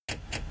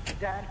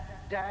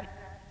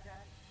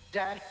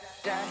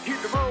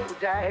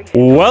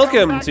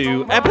Welcome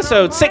to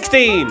episode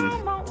 16.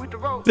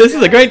 This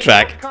is a great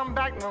track.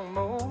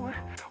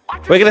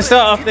 We're going to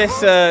start off this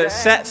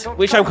set,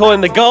 which I'm calling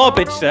the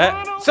garbage set.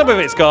 Some of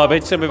it's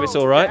garbage, some of it's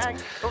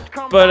alright.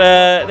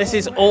 But this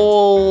is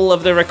all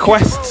of the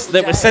requests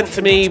that were sent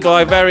to me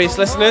by various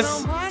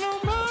listeners,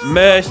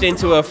 merged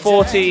into a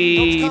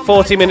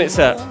 40-minute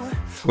set.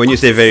 When you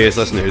say various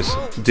listeners,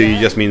 do you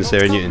just mean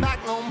Sarah Newton?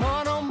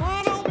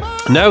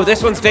 No,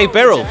 this one's Dave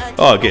Birrell.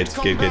 Oh, good.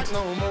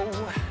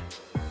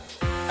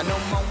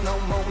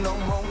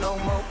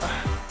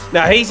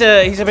 Now, he's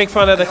a big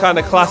fan of the kind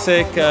of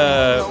classic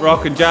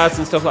rock and jazz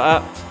and stuff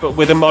like that, but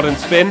with a modern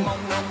spin.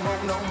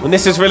 And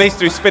this is released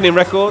through Spinning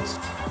Records.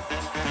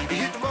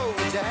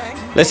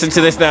 Listen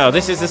to this now.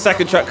 This is the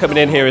second track coming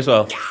in here as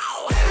well.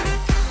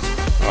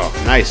 Oh,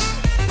 nice.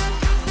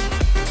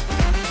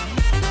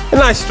 A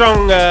nice,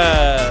 strong,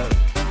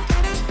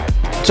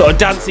 sort of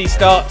dancey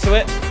start to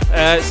it.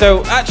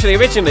 So, actually,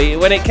 originally,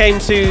 when it came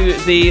to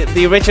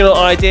the original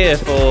idea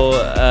for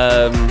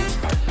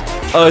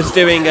us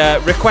doing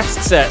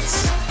request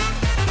sets,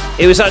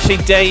 it was actually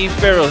Dave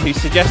Birrell who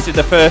suggested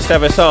the first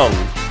ever song,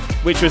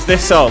 which was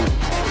this song.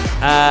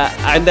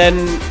 And then,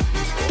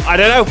 I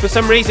don't know, for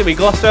some reason we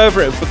glossed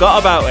over it and forgot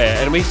about it,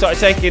 and we started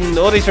taking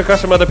all these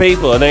requests from other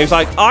people, and he was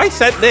like, I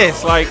sent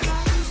this like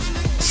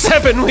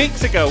 7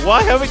 weeks ago,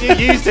 why haven't you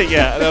used it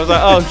yet? And I was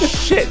like, oh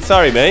shit,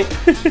 sorry mate.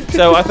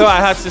 So I thought I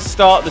had to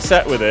start the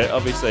set with it,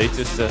 obviously,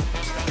 just to...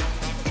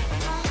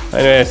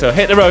 Anyway, so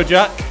hit the road,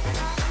 Jack.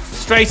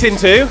 Straight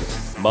into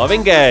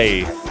Marvin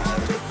Gaye.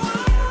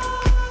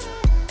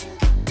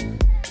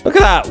 Look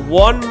at that,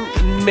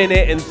 1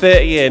 minute and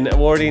 30 in, and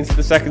we're already into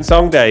the second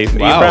song, Dave. Are you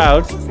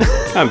proud?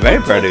 I'm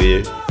very proud of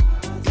you.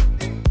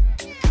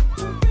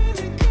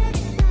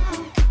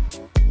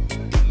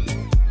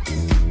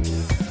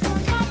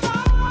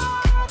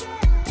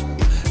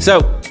 So,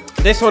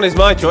 this one is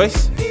my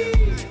choice.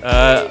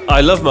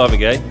 I love Marvin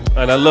Gaye,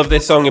 and I love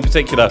this song in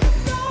particular.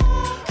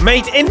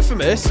 Made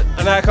infamous,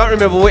 and I can't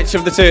remember which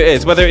of the two it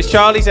is, whether it's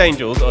Charlie's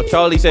Angels or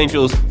Charlie's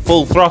Angels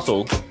Full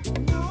Throttle,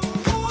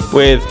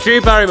 with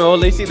Drew Barrymore,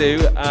 Lucy Liu,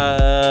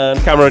 and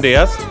Cameron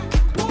Diaz.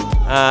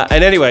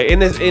 And anyway, in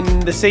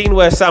the scene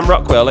where Sam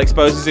Rockwell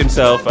exposes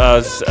himself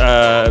as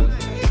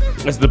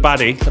the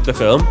baddie of the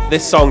film,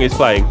 this song is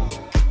playing.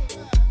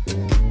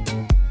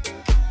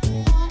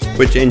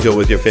 Which angel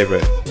was your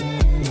favourite?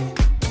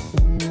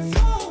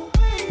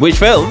 Which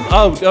film?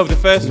 Oh, the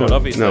first one,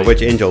 obviously. No,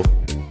 which angel?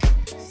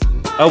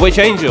 Oh, which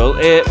angel?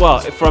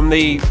 From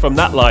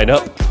that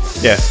lineup?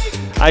 Yeah.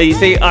 I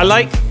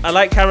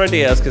like Cameron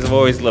Diaz because I've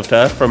always loved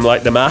her from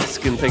like The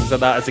Mask and things like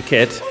that as a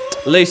kid.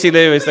 Lucy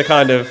Liu is the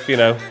kind of, bit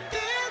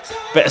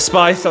of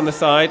spice on the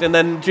side, and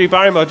then Drew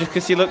Barrymore just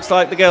because she looks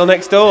like the girl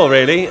next door.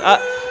 Really, I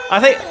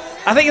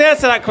think the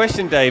answer to that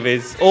question, Dave,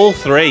 is all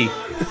three.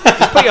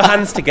 Just put your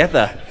hands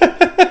together.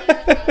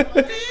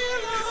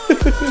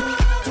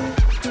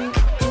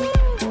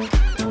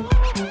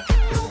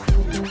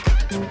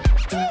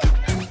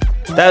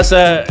 That's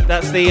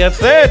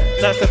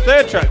the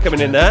third track coming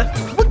in there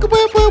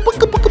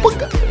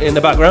in the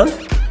background,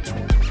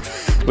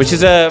 which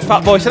is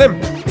Fatboy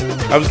Slim.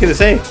 I was gonna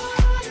say.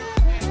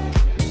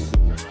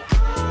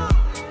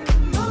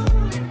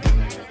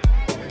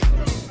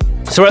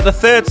 So we're at the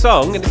third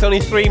song, and it's only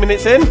 3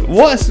 minutes in.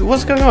 What's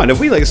going on? Have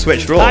we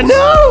switched roles? I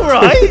know,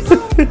 right?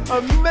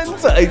 I'm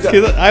mental.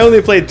 I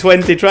only played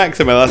 20 tracks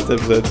in my last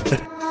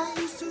episode.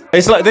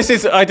 It's like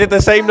I did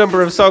the same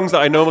number of songs that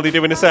I normally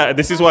do in a set, and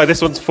this is why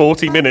this one's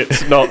 40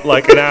 minutes, not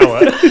like an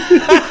hour.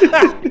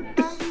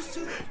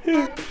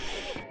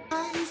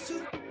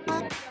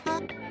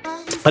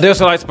 I'd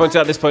also like to point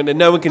out at this point that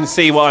no one can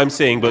see what I'm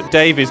seeing, but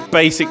Dave is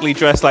basically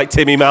dressed like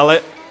Timmy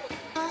Mallet,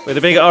 with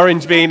a big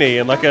orange beanie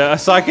and like a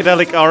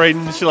psychedelic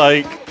orange,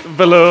 like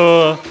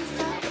velour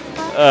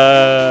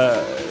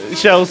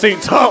shell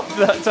suit top.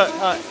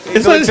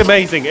 It looks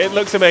amazing. It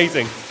looks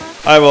amazing.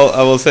 I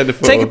will send a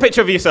photo. Take a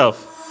picture of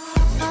yourself.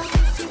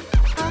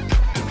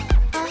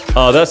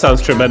 Oh, that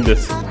sounds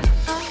tremendous.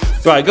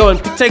 Right, go on.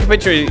 Take a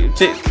picture.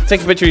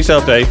 Take a picture of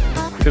yourself, Dave,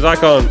 because I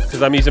can't,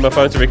 because I'm using my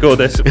phone to record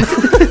this.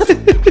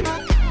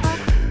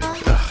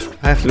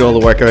 I have to do all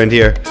the work around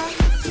here.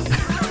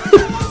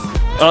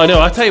 Oh no!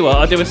 I'll tell you what.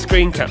 I'll do a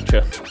screen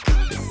capture.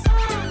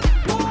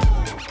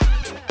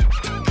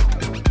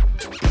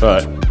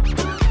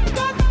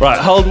 Right.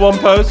 Hold one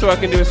pose so I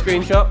can do a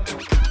screenshot.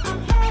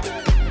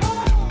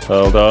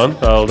 Hold on.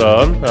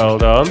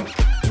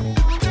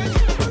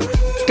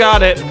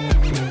 Got it.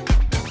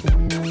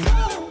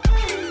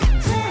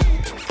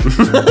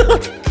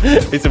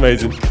 It's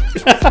amazing.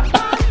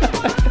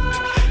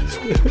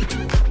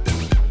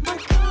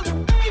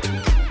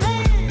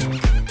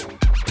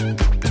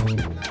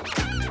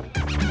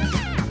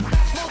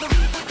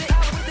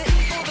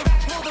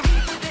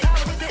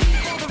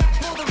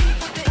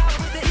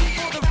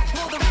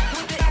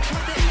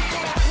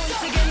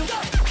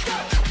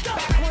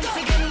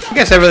 I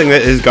guess everything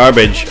that is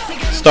garbage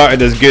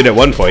started as good at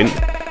one point.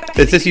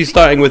 It's just you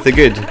starting with the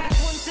good.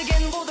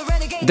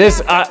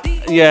 This,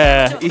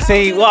 Yeah, you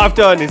see, what I've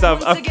done is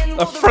I've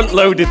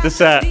front-loaded the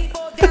set.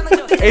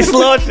 It's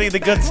largely the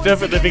good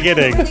stuff at the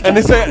beginning, and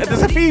there's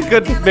a few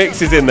good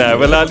mixes in there.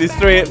 Where like there's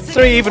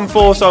three, even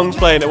 4 songs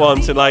playing at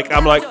once, and like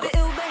I'm like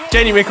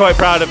genuinely quite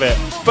proud of it.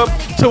 But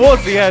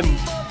towards the end,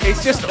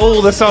 it's just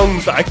all the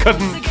songs that I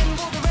couldn't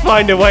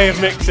find a way of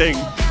mixing,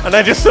 and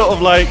I just sort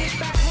of like.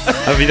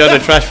 Have you done a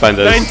Trash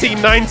Pandas?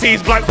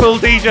 1990s Blackpool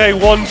DJ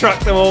one-track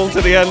them all to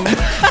the end.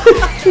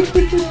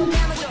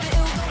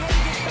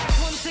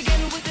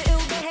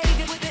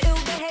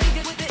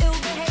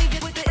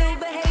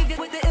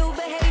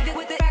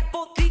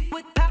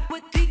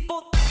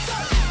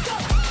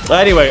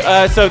 Anyway,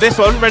 so this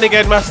one,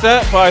 Renegade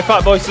Master by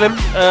Fatboy Slim,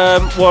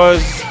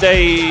 was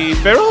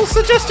Dave Birrell's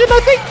suggestion,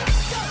 I think.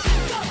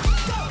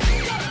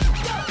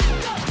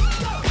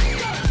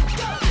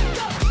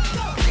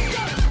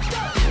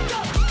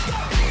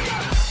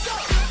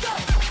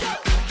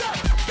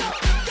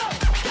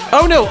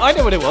 Oh no, I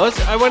know what it was.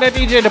 When I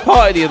DJ'd a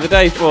party the other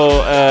day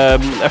for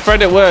a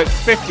friend at work's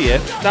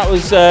 50th, that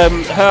was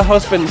her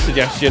husband's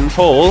suggestion,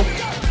 Paul.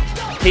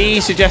 He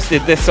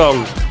suggested this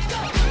song.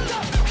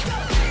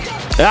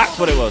 That's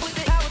what it was.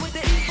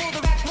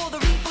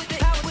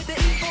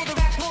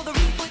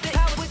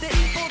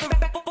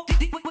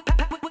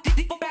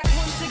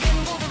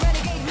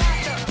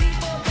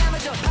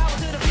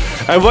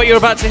 And what you're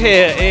about to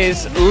hear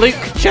is Luke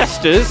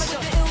Chester's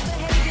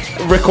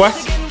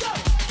request.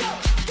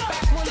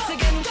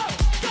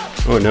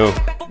 Oh no.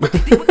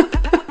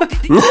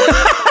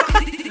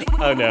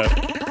 Oh no.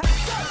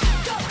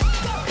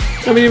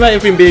 I mean, he might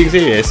have been being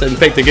serious and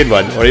picked a good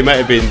one, or he might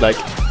have been like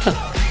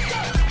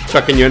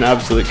chucking you an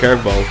absolute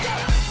curveball.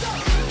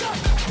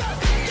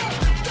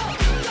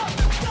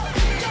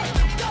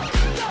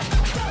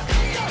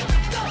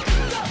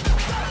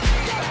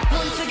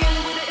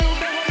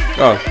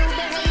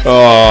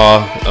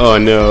 Oh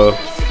no.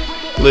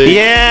 Luke.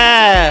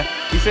 Yeah!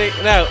 You see,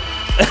 now.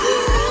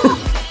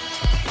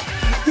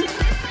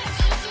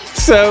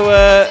 So,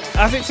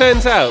 as it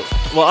turns out,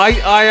 well, I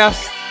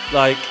asked,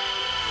 like,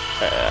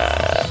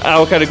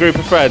 our kind of group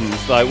of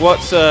friends, like,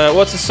 what's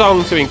a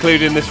song to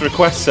include in this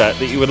request set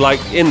that you would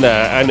like in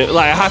there, and it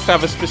has to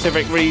have a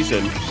specific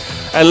reason.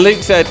 And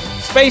Luke said,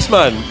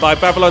 Spaceman by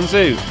Babylon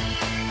Zoo.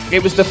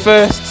 It was the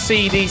first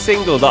CD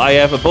single that I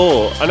ever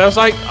bought, and I was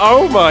like,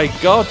 oh my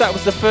god, that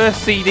was the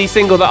first CD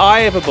single that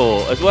I ever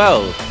bought as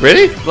well.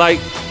 Really? Like,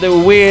 there's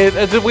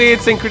a weird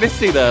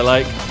synchronicity there.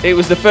 Like, it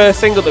was the first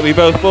single that we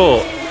both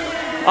bought.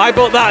 I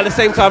bought that at the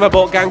same time I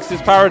bought Gangsta's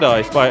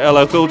Paradise by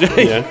LL Cool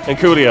J and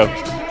Coolio.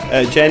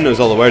 Jen knows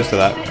all the words to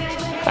that.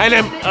 And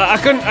I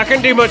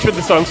couldn't do much with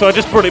the song, so I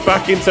just brought it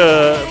back into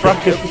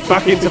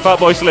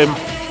Fatboy Slim.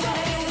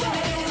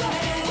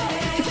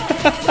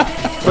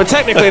 But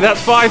technically,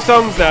 that's 5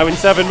 songs now in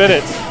 7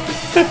 minutes.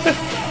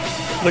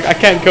 Look, I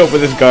can't cope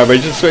with this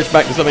garbage. Just switch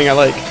back to something I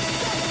like.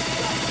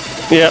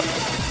 Yep.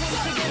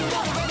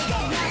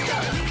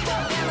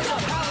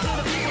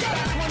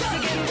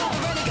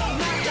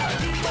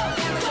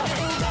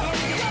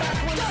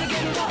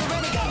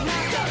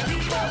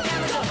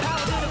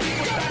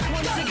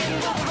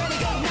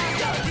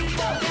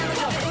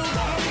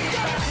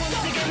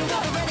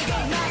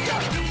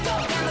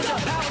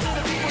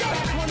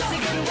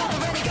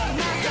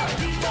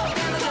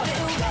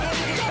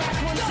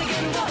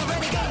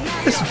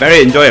 This is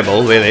very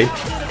enjoyable, really.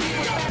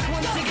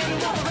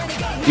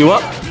 You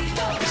what?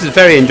 This is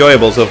very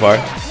enjoyable so far.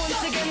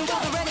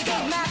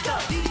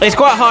 It's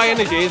quite high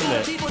energy, isn't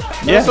it?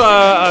 Yeah. That's what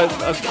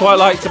I quite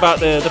liked about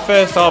the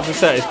first half of the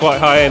set. Is quite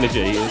high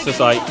energy. It's just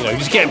like, you know,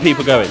 just getting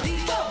people going.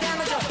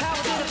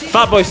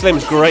 Fatboy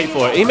Slim's great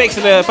for it.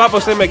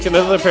 Fatboy Slim makes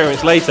another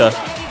appearance later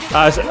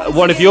as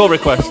one of your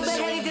requests.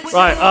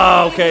 Right.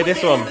 Oh, okay.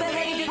 This one.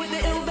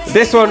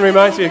 This one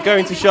reminds me of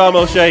going to Sharm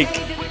el Sheikh.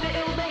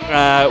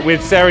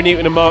 With Sarah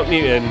Newton and Mark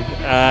Newton.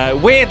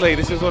 Weirdly,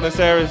 this is one of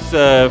Sarah's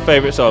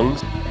favourite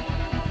songs.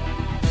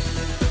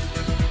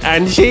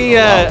 And she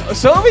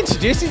sort of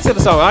introduced me to the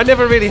song. I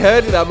never really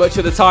heard it that much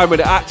at the time when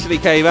it actually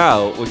came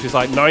out, which was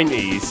like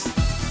 90s.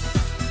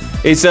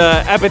 It's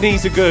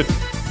Ebenezer Good.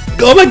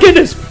 Oh my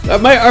goodness!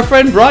 Our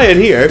friend Brian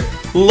here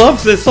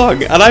loves this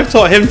song, and I've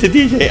taught him to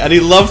DJ, and he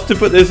loves to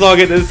put this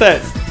song in his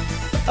sets.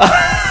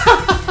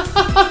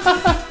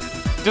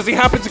 Does he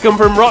happen to come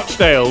from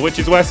Rochdale, which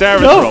is where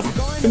Sarah's from?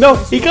 No,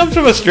 he comes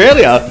from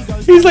Australia.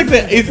 He's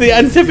the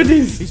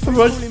antipodes from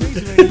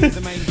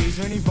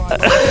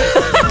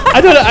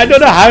I don't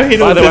know how he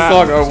knows this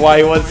song or why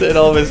he wants it in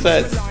all of his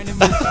sets.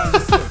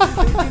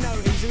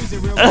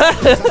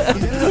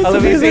 I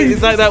love it.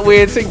 It's like that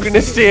weird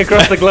synchronicity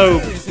across the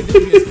globe.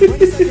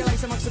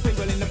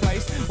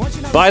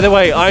 By the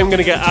way, I'm going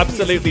to get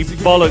absolutely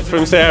bollocked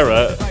from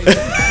Sarah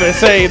for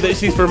saying that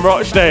she's from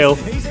Rochdale.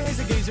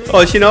 Oh,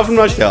 is she not from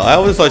Rochdale? I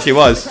always thought she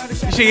was.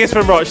 She is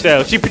from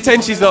Rochdale. She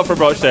pretends she's not from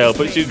Rochdale,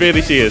 but she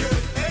is.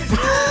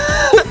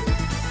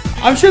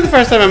 I'm sure the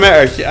first time I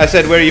met her, I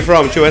said, "Where are you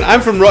from?" She went, "I'm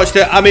from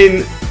Rochdale." I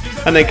mean,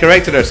 and then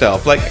corrected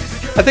herself. Like,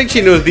 I think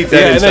she knows deep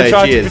down inside she is. And then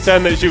tried to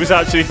pretend that she was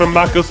actually from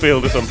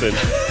Macclesfield or something.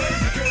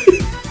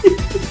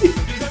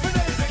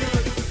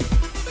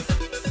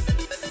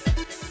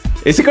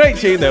 It's a great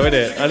tune though, isn't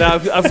it? And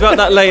I've got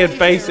that layered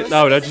bass.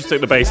 No, I just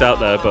took the bass out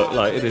there, but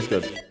like it is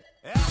good.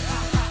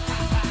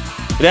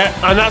 Yeah,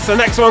 and that's the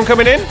next one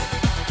coming in.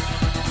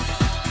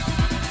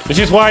 Which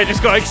is why it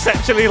just got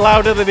exceptionally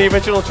louder than the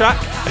original track.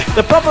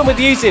 The problem with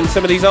using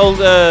some of these old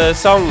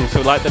songs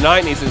from like the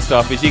 90s and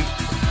stuff is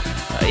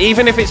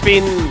even if it's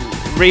been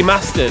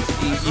remastered,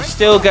 you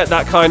still get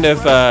that kind of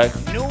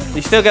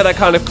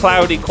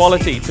cloudy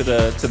quality to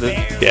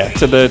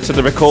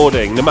the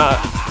recording, no matter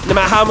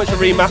how much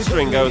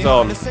remastering goes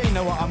on.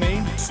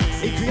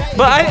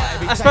 But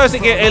I suppose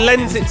it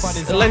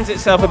lends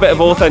itself a bit of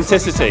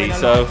authenticity.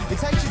 So,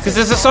 because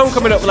there's a song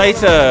coming up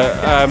later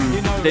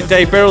that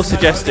Dave Birrell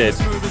suggested,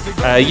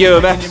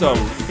 UMF song,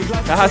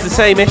 that has the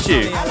same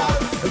issue.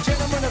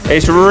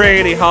 It's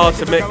really hard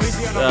to mix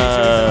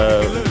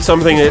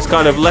something that's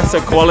kind of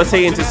lesser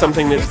quality into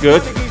something that's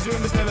good.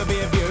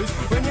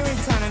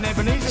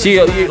 So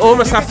you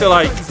almost have to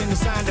like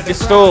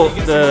distort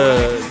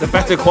the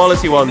better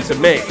quality one to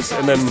mix,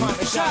 and then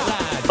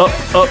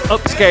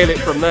upscale it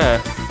from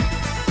there.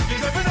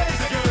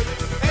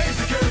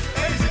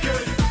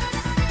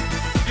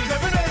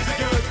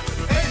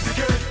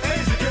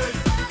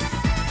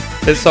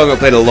 This song I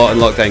played a lot in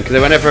lockdown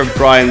because whenever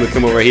Brian would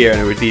come over here and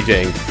I was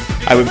DJing,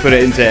 I would put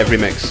it into every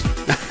mix.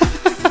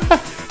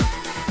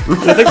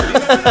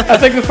 I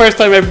think the first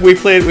time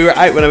we were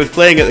out when I was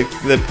playing at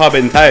the pub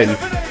in town.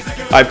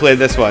 I played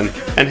this one,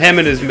 and him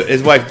and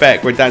his wife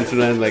Beck were dancing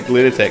around like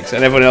lunatics,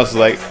 and everyone else was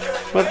like,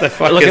 "What the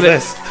fuck is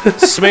this?"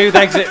 Smooth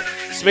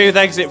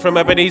exit from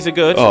Ebenezer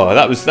Good. Oh,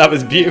 that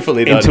was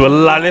beautifully done. Into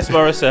Alanis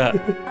Morissette.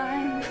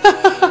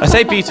 I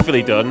say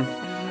beautifully done.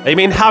 I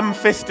mean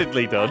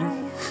ham-fistedly done.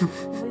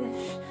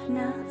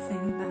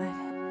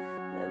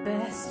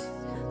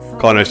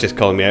 Connor's just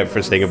calling me out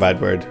for saying a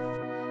bad word.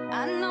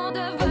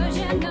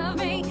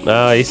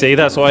 Ah, you see,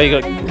 that's why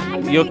you got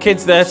your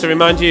kids there to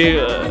remind you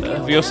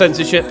of your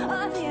censorship.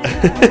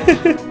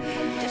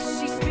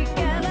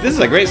 This is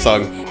a great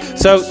song.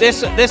 So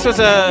this was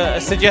a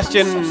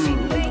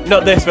suggestion,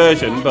 not this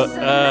version, but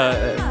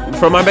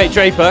from my mate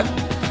Draper,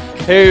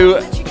 who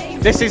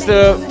this is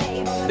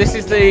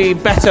the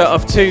better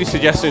of two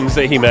suggestions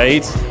that he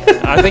made.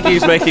 I think he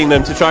was making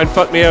them to try and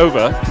fuck me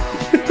over.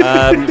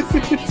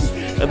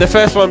 The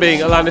first one being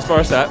Alanis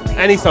Morissette,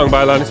 any song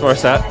by Alanis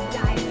Morissette.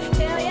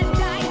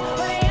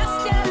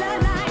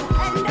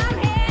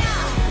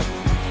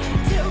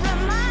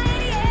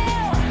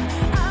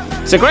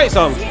 It's a great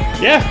song.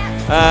 Yeah.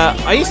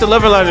 I used to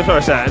love Alanis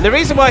Morissette, and the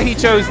reason why he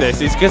chose this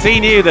is because he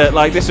knew that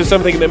like this was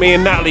something that me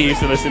and Natalie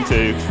used to listen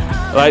to,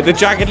 like the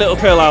Jagged Little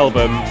Pill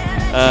album,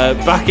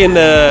 back in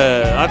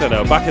the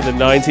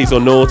 90s or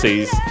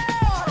noughties.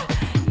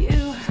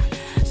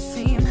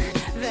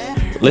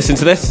 Listen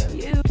to this.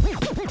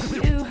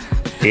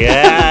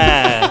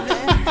 Yeah.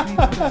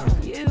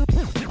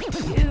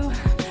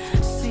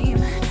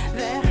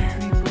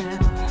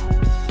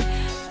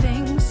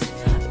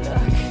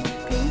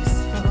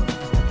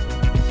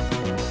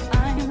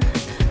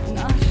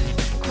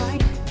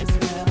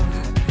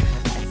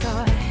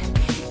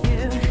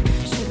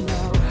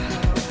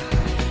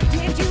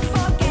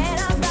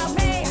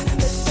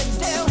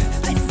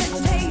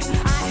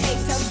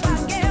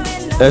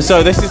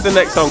 So this is the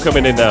next song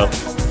coming in now.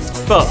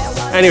 But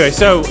anyway,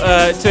 so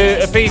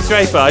to appease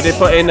Draper, I did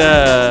put in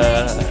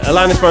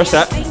Alanis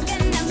Morissette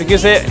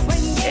because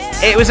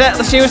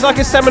she was like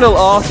a seminal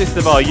artist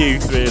of our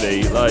youth,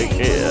 really. Like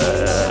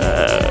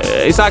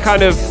it's that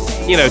kind of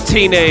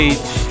teenage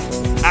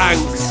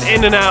angst,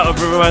 in and out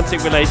of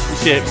romantic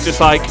relationships, just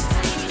like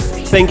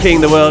thinking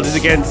the world is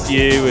against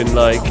you, and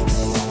like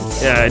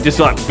just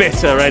like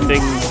bitter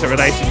endings to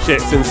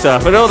relationships and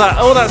stuff, and all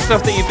that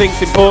stuff that you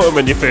think's important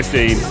when you're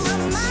 15.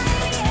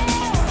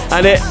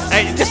 And it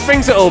just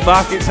brings it all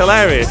back. It's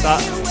hilarious.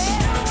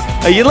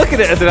 You look at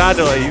it as an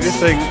adult, you just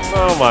think,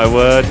 oh my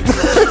word.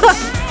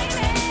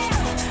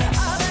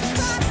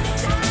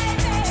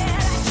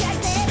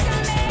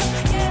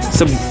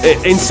 Some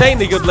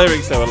insanely good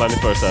lyrics though, Alanis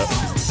Morissette.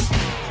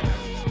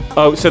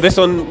 Oh, so this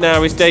one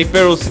now is Dave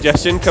Birrell's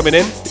suggestion coming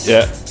in.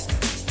 Yeah.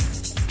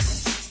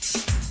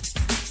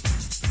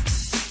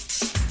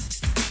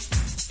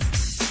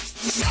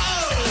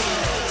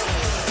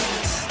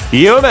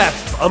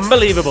 UMF,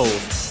 unbelievable.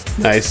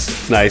 Nice.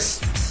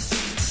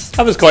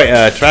 That was quite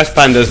a Trash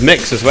Pandas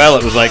mix as well.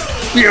 It was like...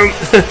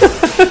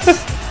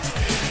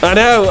 I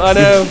know.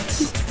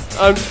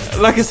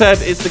 Like I said,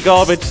 it's the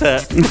garbage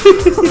set.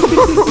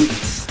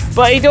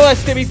 But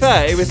to be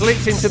fair, it was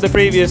linked into the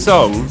previous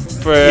song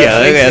for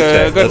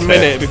a good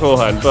minute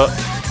beforehand. But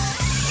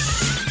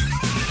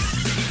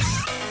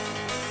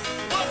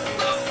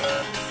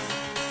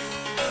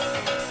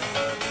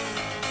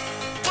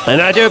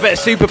and I do a bit of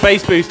super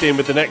bass boosting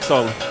with the next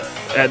song,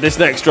 this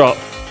next drop.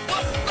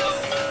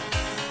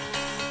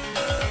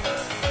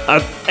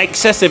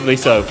 Excessively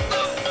so.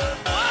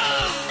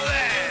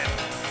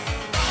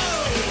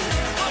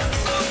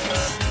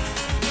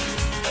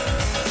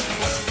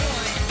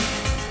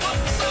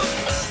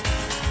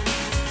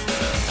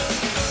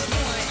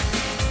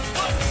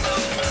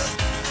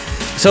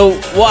 So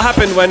what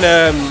happened when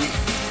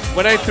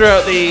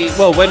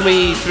when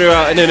we threw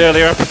out in an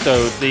earlier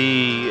episode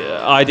the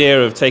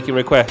idea of taking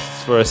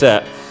requests for a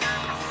set,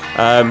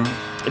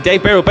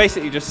 Dave Birrell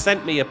basically just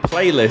sent me a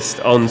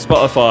playlist on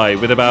Spotify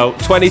with about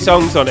 20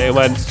 songs on it and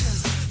went,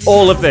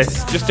 all of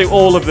this, just do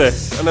all of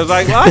this. And I was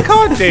like, well, I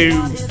can't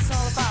do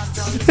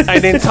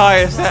an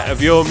entire set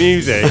of your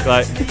music.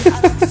 Like,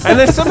 and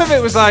then some of it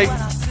was like,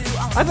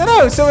 I don't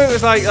know, some of it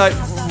was like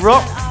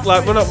rock,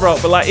 like, well, not rock,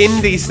 but like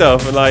indie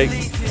stuff, and like,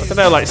 I don't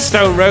know, like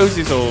Stone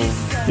Roses or,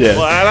 yeah.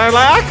 And I'm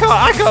like,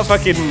 I can't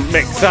fucking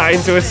mix that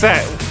into a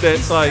set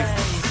that's like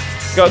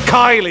got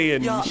Kylie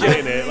and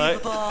shit in it,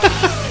 like.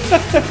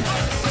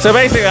 So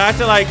basically, I had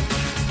to like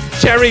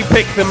cherry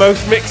pick the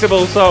most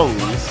mixable songs.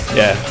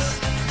 Yeah.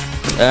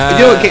 You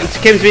know what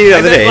came to me the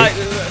other day?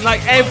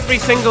 Like every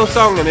single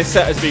song in this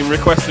set has been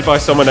requested by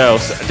someone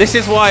else. This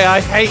is why I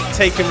hate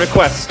taking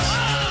requests,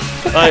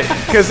 like,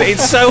 because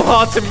it's so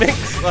hard to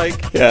mix.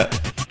 Like, yeah,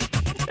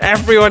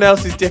 everyone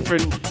else is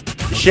different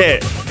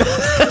shit.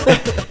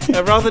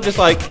 I'd rather just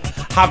like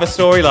have a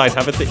storyline,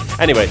 have a thing.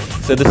 Anyway,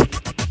 so this,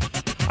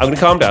 I'm gonna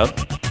calm down.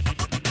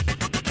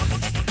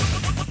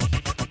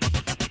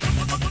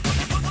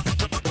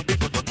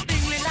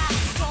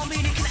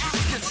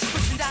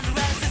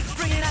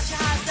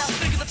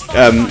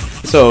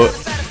 So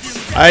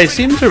I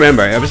seem to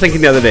remember, I was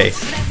thinking the other day,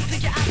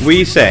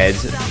 we said,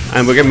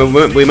 and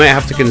we might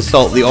have to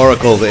consult the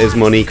oracle that is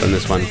Monique on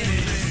this one.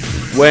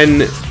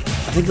 When, I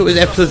think it was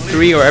episode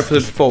 3 or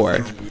episode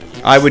 4,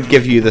 I would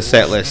give you the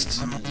set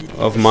list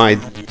of my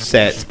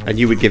set, and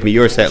you would give me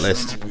your set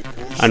list,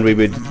 and we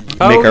would make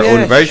our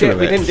own version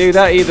of it. We didn't do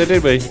that either,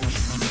 did we?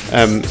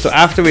 So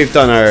after we've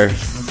done our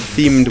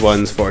themed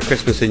ones for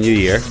Christmas and New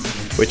Year,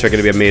 which are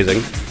going to be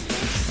amazing,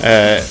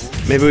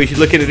 maybe we should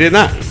look into doing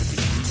that.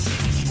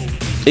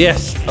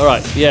 Yes. All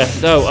right. Yeah.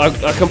 No, I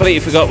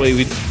completely forgot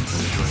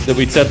that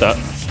we'd said that.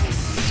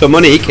 So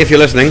Monique, if you're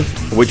listening,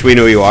 which we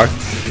know you are,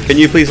 can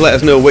you please let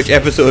us know which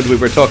episode we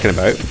were talking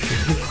about,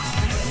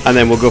 and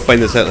then we'll go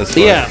find the set list.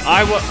 Yeah.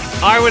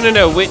 I want to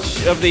know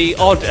which of the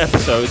odd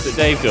episodes that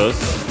Dave does.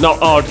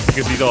 Not odd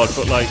because he's odd,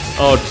 but like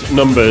odd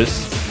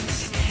numbers.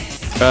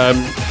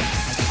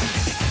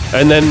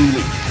 And then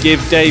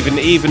give Dave an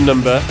even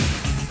number,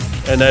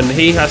 and then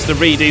he has to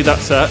redo that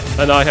set,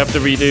 and I have to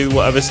redo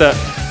whatever set.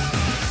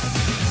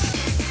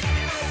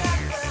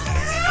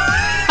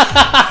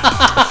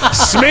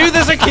 Smooth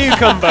as a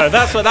cucumber.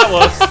 That's what that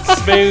was.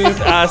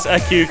 Smooth as a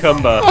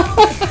cucumber.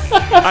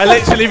 I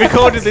literally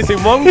recorded this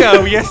in one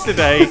go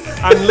yesterday,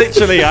 and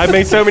literally I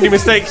made so many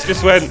mistakes.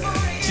 Just went,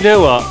 do you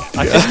know what?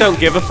 I just don't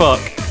give a fuck.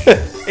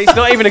 It's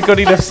not even a good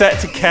enough set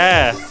to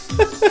care.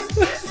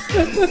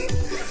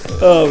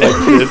 Oh my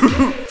goodness.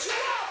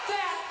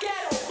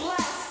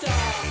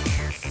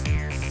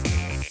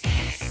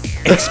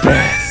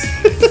 Express.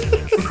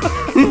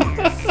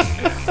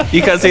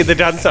 You can't see the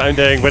dance that I'm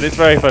doing, but it's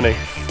very funny.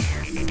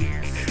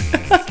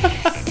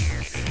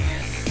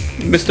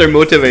 Mr.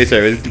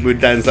 Motivator would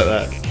dance like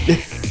that.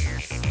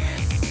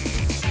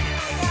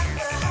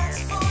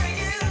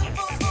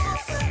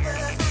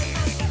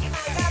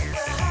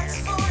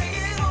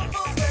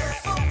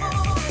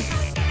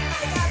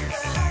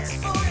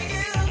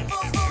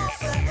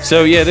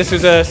 So yeah, this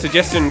was a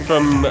suggestion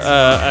from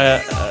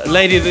a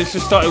lady that's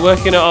just started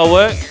working at our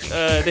work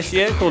this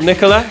year, called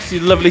Nicola.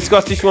 She's a lovely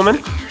Scottish woman.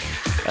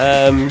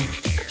 Got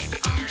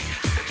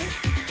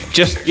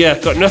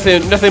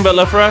nothing but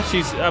love for her.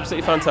 She's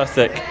absolutely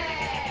fantastic.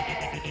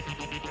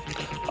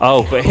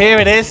 Oh, but here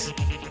it is.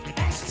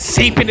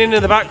 Seeping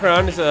into the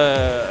background is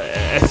a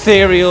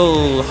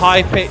ethereal,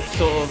 high-pitched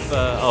sort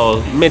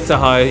of, mid to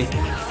high,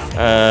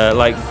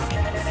 like,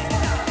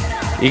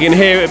 you can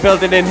hear it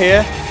building in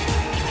here.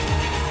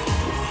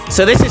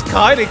 So this is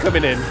Kylie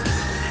coming in,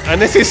 and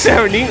this is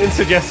Sarah Newton's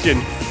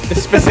suggestion, the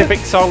specific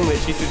song that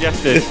she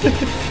suggested.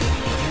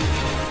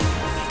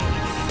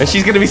 And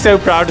she's going to be so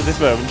proud of this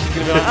moment. She's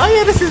going to be like, oh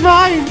yeah, this is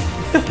mine.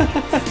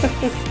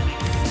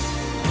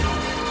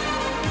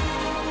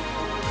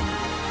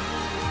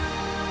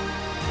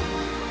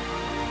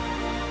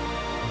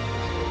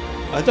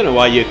 I don't know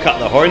why you cut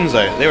the horns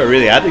out. They were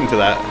really adding to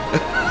that.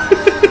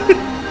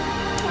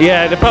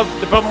 Yeah, the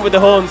problem with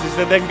the horns is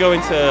they then go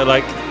into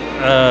like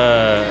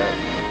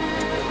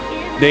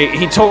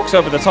he talks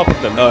over the top of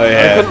them. Oh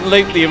yeah. I couldn't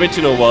loop the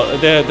original one,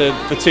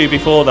 the two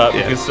before that,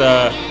 yeah. because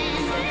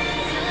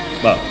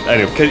well,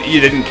 anyway, because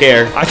you didn't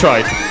care. I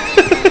tried.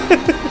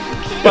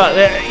 But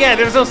yeah,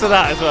 there was also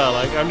that as well.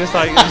 Like, I'm just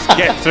like, just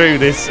get through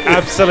this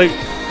absolute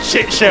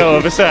shit show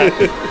of a set.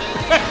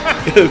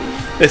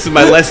 This is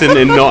my lesson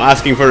in not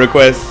asking for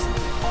requests.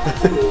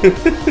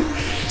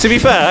 To be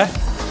fair,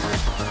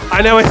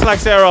 I know I slagged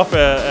Sarah off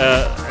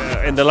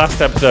in the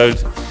last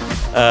episode,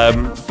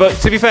 but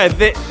to be fair,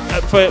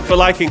 for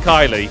liking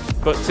Kylie,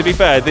 but to be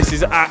fair, this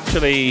is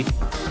actually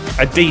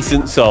a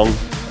decent song,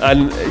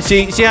 and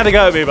she had a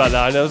go at me about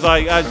that, and I was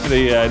like,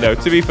 actually, no,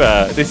 to be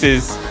fair, this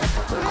is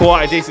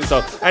quite a decent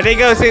song. And it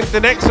goes in the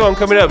next one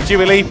coming up,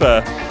 Dua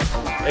Lipa.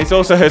 It's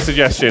also her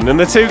suggestion, and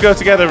the two go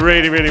together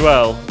really, really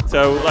well.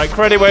 So, like,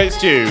 credit where it's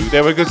due,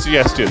 they were good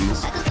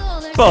suggestions.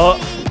 But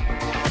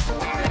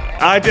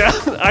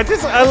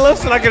I love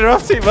slacking her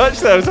off too much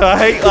though, so I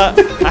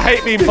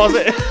hate being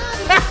positive.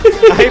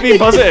 I hate being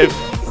positive.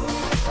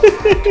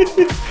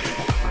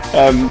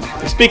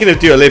 Speaking of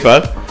Dua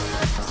Lipa,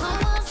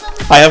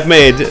 I have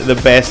made the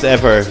best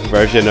ever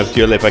version of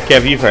Dua Lipa.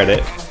 Kev, you've heard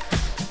it.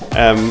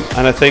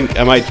 And I think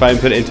I might try and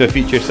put it into a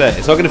feature set.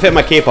 It's not going to fit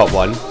my K-pop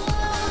one,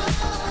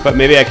 but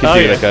maybe I could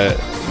do like a...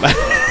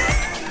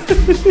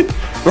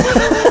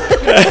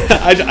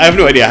 I have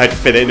no idea how to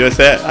fit it into a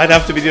set. I'd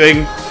have to be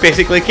doing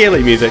basically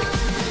Kaylee music.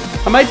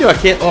 I might do I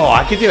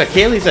could do a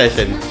Kaylee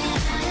session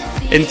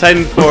in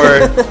time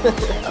for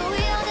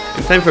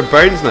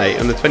Burns Night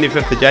on the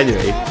 25th of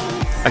January.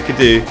 I could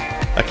do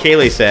a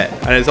Kaylee set,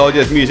 and it's all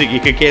just music you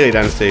could Kaylee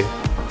dance to.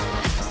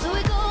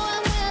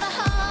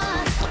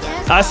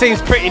 That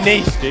seems pretty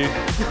niche, dude.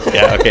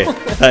 Yeah, okay,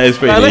 that is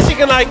pretty. Unless niche.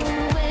 you can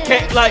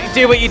like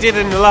do what you did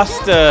in the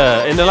last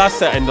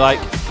set and like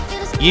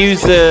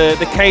use the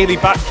Kaylee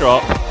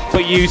backdrop,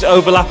 but use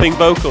overlapping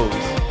vocals.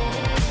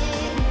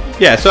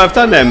 Yeah, so I've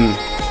done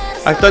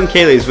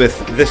Kaylee's with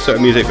this sort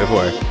of music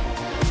before.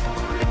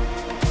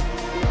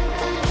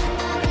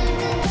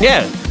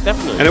 Yeah,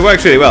 definitely. And it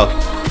works really well.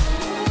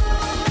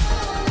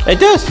 It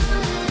does.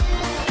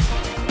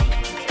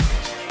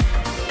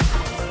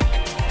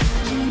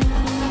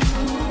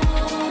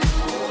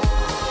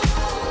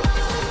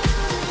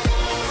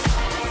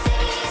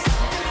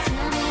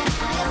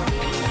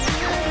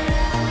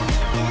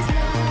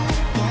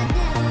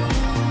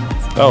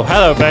 Oh,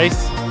 hello,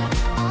 bass.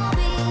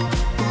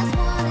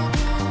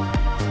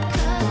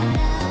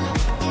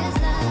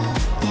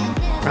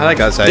 I like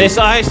that sound.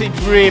 I actually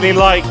really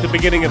like the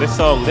beginning of the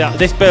song.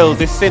 This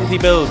synthy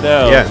build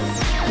now. Yeah.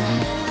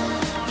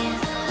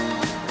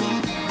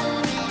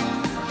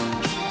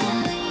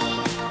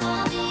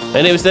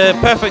 And it was the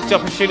perfect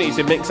opportunity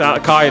to mix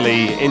out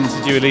Kylie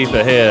into Dua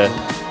Lipa here.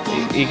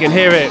 You can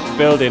hear it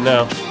building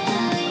now.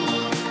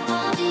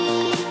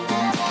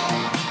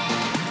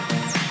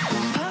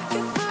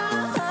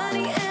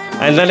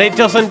 And then it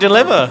doesn't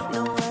deliver.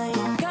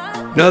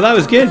 No, that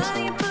was good.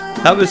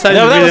 That was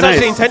sounding really was nice.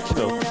 actually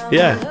intentional.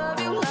 Yeah.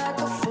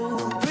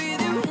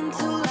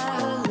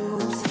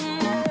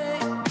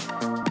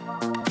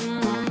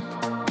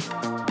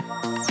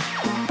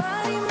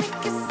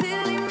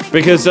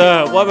 Because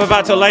what I'm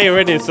about to layer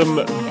in is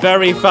some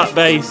very fat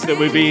bass that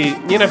would be,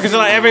 because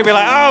like everybody be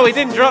like, oh, it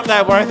didn't drop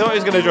there where I thought it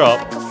was going to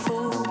drop.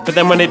 But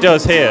then when it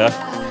does here.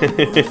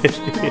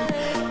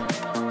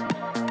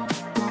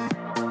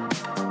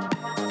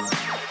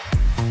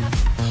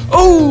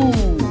 Oh!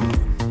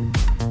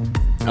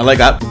 I like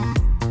that.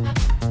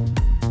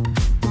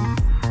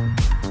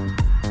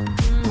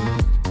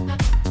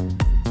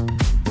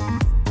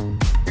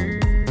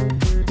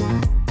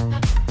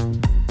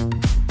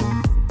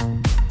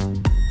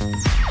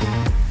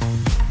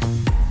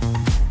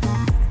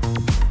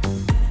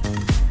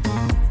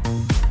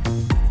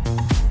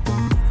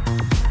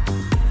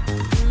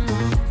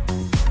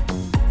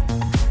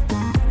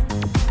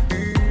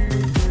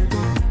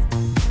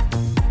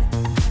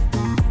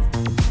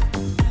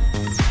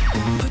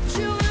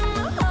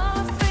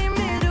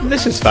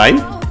 This is fine.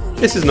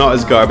 This is not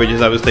as garbage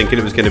as I was thinking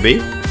it was going to be.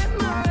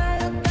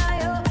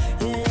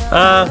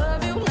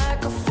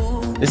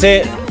 Is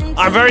it?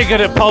 I'm very good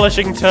at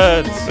polishing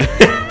turds.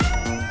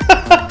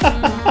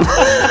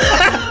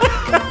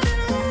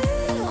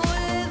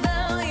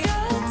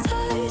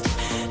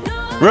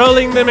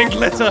 Rolling them in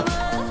glitter.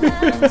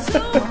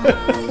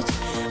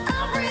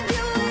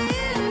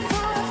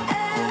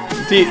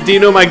 Do you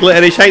know my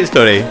glittery shite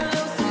story?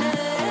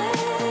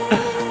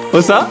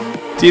 What's that?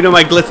 Do you know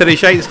my glittery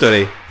shite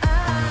story?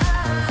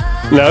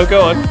 No,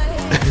 go on.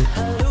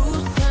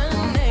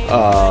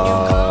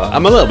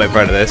 I'm a little bit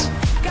proud of this.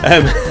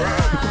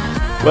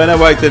 When I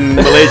worked in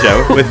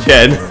Malaysia with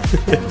Jen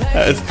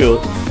at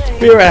school,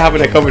 we were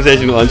having a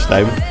conversation at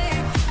lunchtime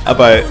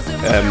about,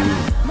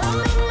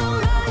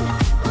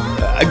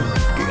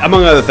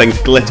 among other things,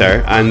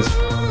 glitter and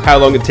how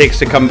long it takes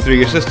to come through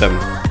your system.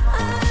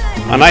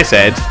 And I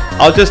said,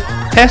 I'll just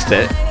test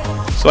it.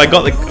 So I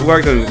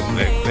worked in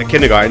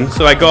kindergarten,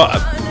 so I got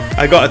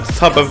a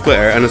tub of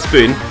glitter and a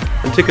spoon,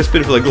 and took a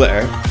spoonful of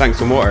glitter, thanks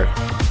some water.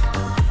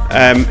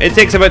 It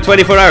takes about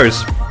 24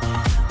 hours.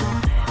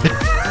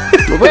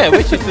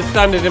 Which is the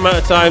standard amount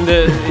of time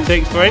that it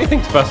takes for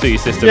anything to pass through your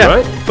system, Yeah,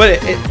 right?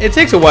 but it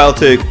takes a while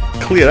to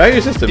clear out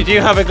your system. Did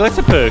you have a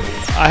glitter poo?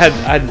 I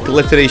had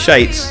glittery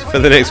shites for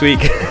the next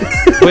week.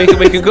 we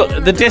can go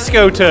the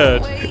disco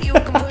turd.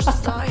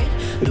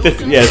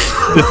 Yes,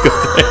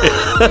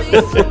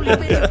 disco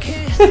turd.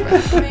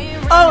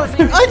 Oh,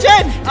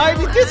 Jen! I'm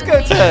a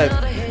disco turd.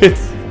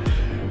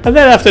 And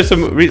then after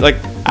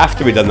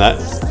after we'd done that,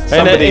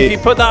 somebody... And if you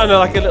put that on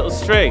a little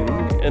string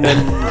and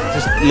then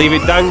just leave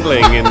it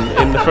dangling in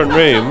the front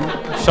room,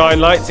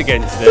 shine lights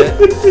against it,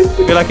 it'd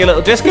be like a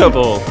little disco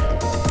ball.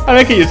 I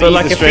reckon you But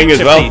eat the string as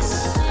well.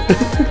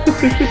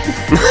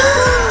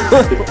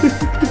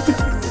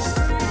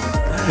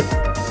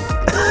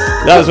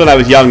 That was when I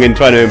was young and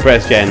trying to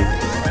impress Jen.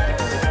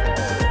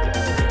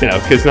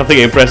 Because nothing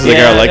impresses a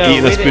girl like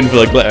eating a spoonful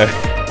of glitter.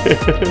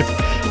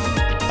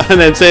 and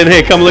then saying,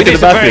 "Hey, come look at the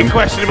some very bathroom."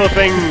 questionable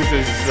things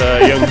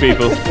as young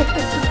people.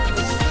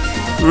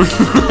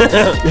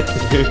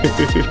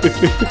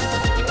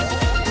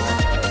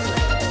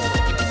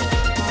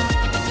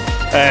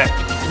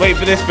 Wait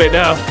for this bit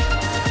now.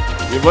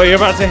 What you're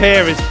about to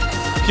hear is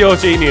pure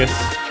genius.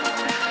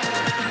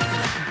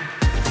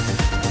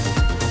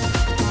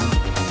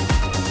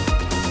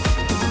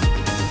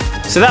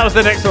 So that was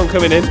the next one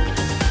coming in.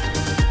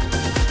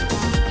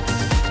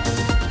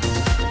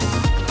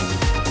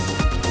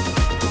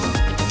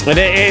 And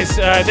it is,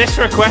 this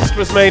request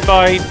was made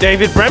by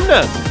David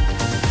Bremner.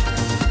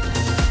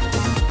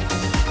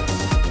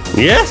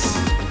 Yes,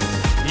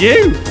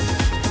 you.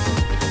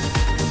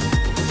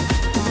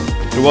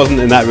 It wasn't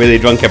in that really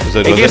drunk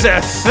episode, It was gives it? it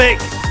a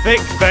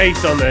thick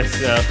bass on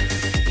this.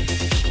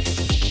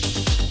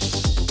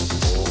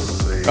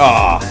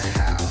 Oh,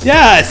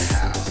 yes!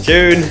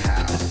 Tune.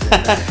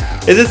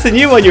 Is this the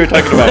new one you were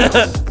talking about?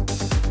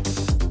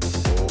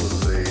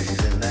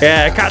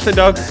 Yeah, Cats and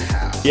Dogs.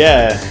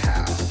 Yeah.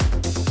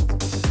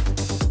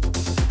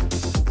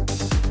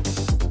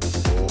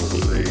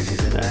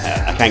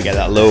 I can't get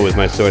that low with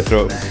my sore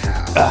throat.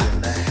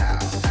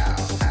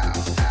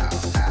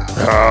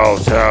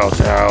 House.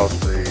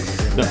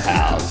 The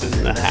house,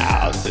 in the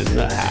house, in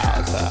the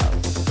house.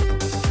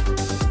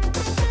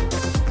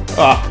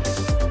 Oh.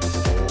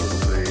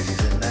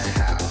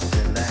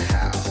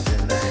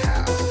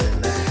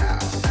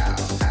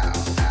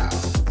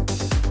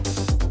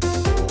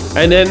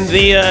 And then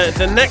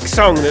the next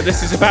song that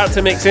this is about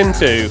to mix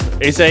into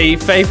is a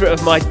favourite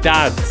of my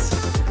dad's.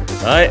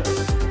 Right?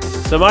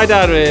 So my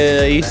dad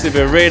used to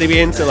really be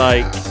into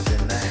like,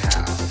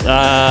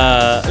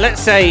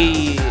 let's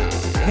say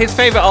his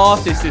favourite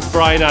artist is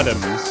Bryan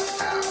Adams.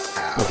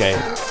 Okay.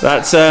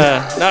 That's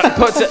that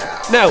puts it.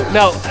 No.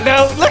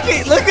 Look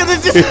at the look at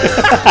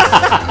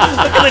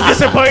the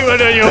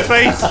disappointment on your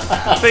face,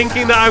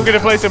 thinking that I'm going to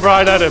play some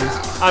Bryan Adams.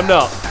 I'm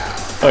not.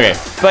 Okay.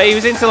 But he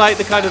was into like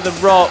the kind of the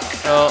rock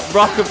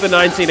of the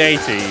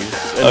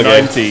 1980s and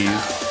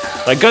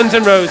 90s. Like Guns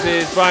N'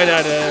 Roses, Bryan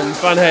Adams,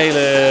 Van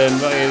Halen,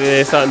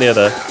 this, that and the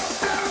other.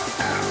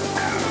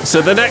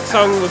 So the next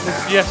song was a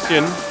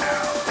suggestion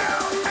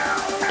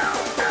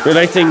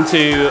relating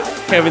to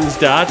Kevin's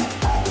dad.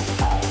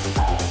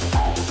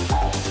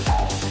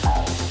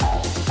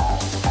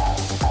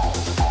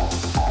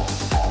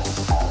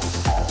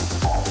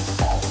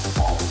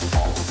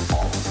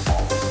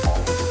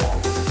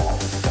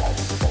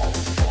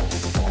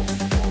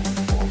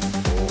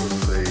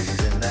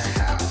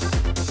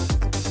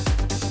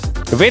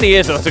 It really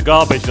is utter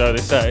garbage though,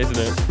 this set, isn't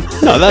it?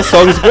 No, that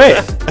song's great.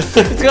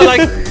 It's got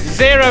like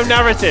zero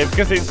narrative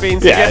because it's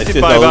been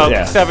suggested by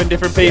about 7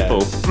 different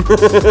people.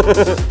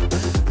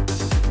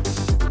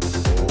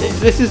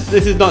 This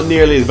is not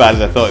nearly as bad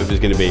as I thought it was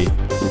going to be.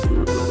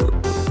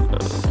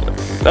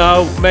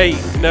 Oh, mate,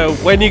 no.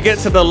 When you get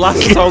to the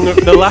last song,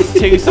 the last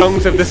 2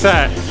 songs of the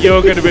set,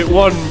 you're going to be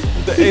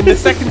in the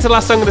second to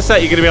last song of the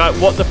set, you're going to be like,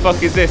 what the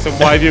fuck is this and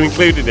why have you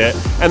included it?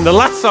 And the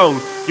last song,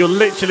 you're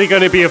literally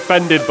going to be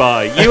offended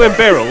by. You and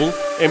Birrell,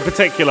 in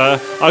particular,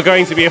 are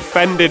going to be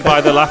offended by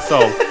the last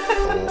song.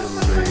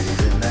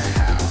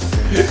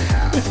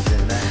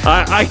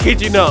 I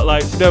kid you not,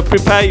 like, no,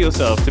 prepare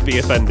yourself to be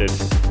offended.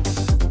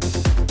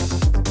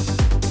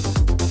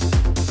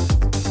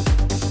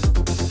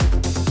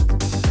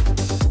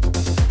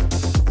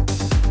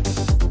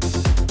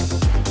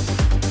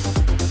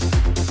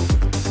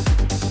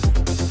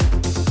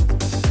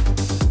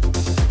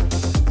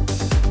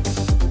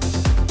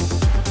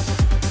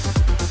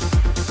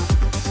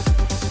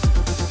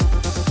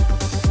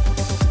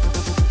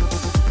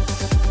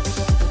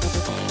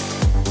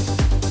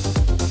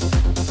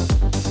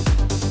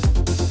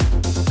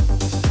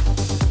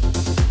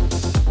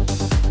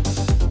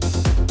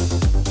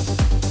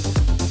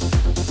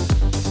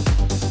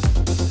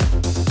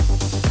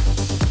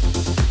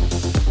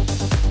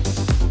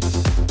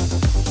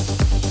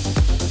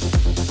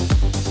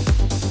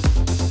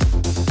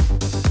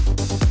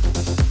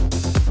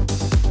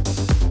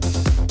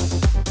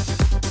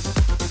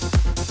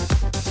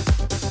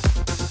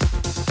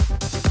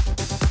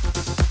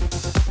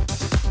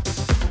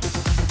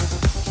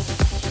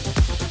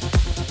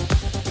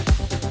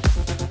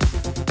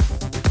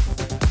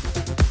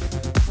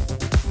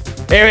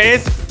 Here it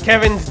is,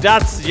 Kevin's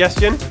dad's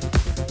suggestion.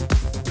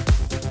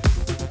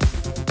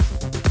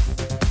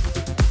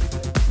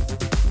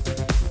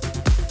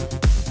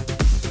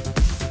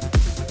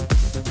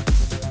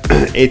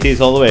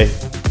 '80s all the way.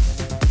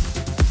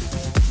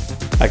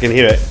 I can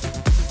hear it.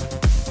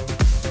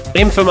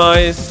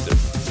 Infamized,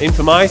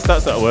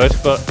 that's not a word,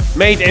 but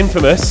made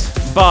infamous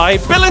by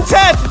Bill and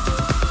Ted!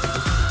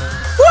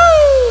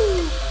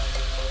 Woo!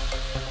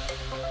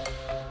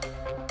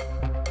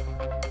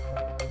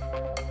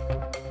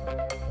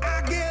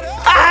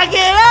 I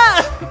get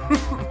up!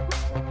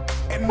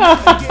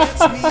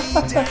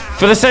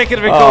 For the sake of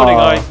the recording,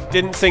 I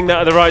didn't sing that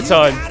at the right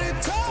time.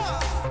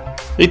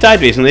 He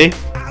died recently.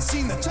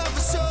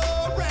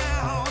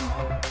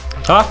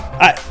 Huh?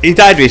 He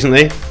died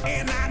recently.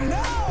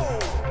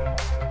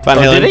 Van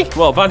Halen. Did he?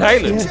 What, Van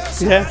Halen?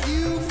 Yeah.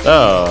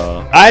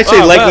 Oh. I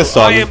actually like this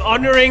song. I am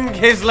honouring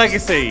his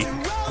legacy.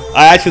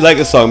 I actually like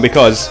this song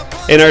because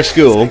in our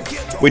school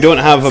we don't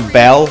have a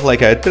bell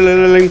like a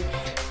ding.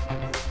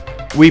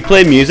 We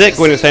play music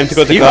when it's time to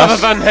go to class. You have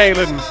a Van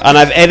Halen. And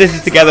I've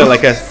edited together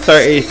like a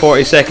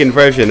 30-40 second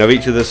version of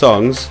each of the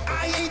songs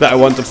that I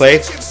want to play.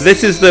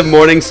 This is the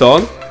morning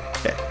song.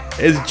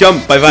 It's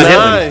Jump by Van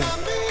Halen.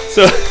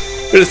 So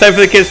when it's time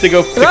for the kids to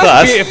go to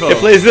class, beautiful. it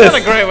plays this.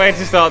 What a great way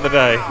to start the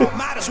day.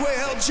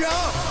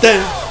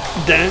 Dun,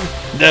 dun,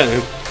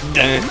 dun,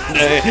 dun,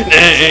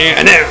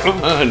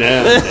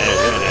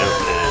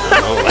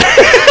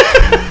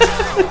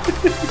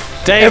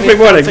 Dave every is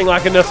morning. dancing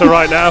like a nutter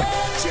right now.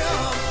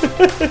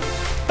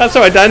 That's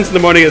how I dance in the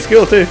morning at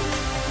school too.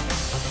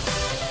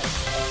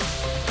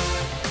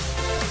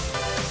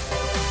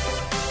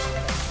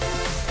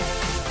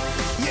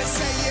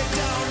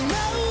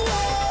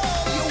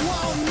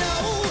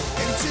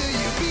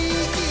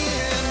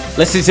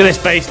 Listen to this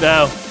bass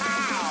now.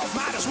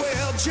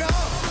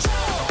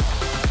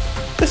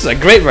 This is a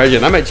great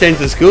version. I might change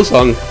the school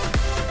song.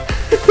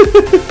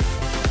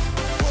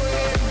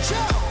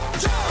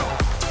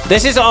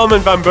 This is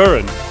Armin van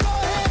Buuren.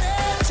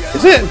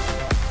 Is it?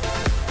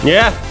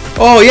 Yeah.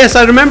 Oh yes,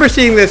 I remember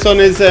seeing this on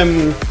his.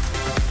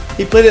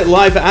 He played it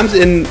live at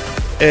in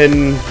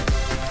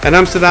an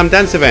Amsterdam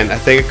dance event, I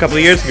think, a couple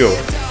of years ago.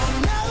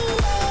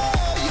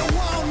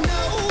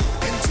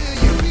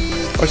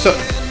 Or so,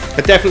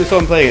 I definitely saw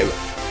him playing it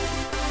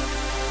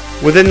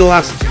within the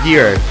last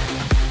year.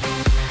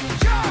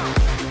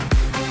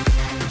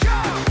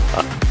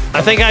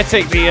 I think I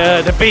take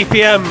the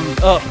BPM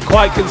up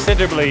quite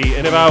considerably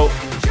in about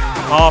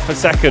half a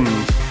second.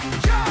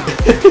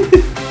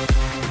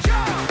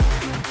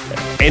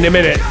 In a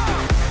minute.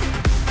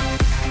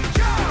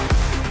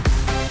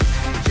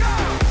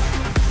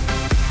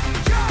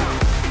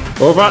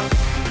 Over.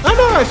 Oh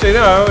no, actually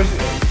no.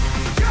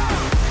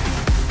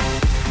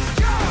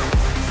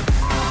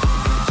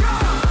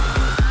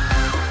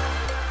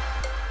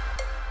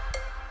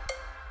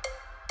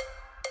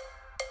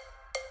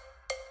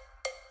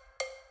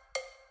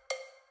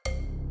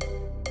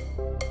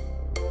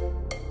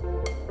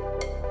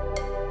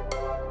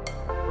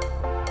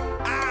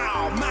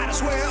 Might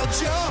as well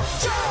jump,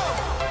 jump.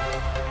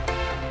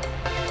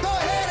 Go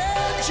ahead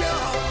and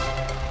jump.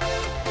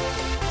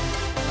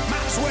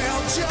 Might as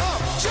well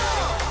jump,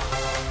 jump.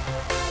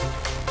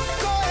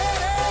 Go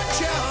ahead and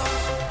jump.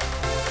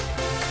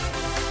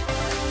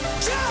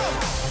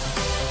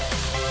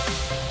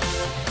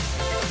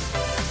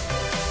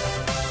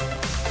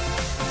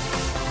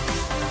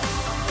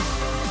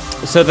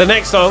 Jump. So the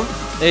next song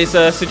is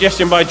a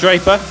suggestion by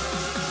Draper.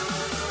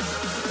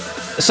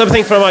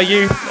 Something from our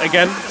youth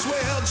again.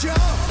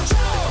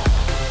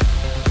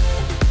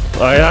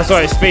 Oh, yeah, that's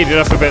why it speeded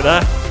up a bit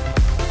there.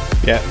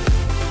 Yeah.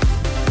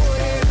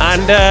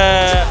 And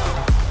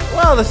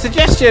well, the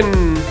suggestion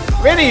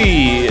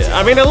really,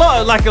 I mean, a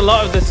lot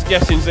of the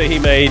suggestions that he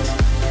made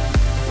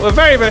were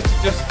very much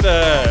just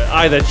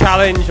either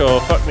challenge or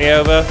fuck me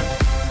over.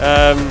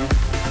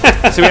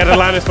 So we had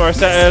Alanis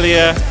Morissette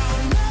earlier,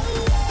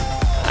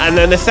 and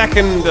then the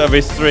second of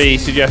his three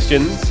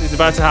suggestions is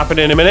about to happen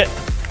in a minute.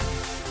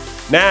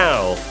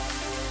 Now.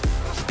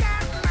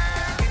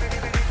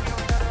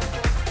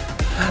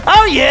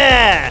 Oh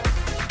yeah!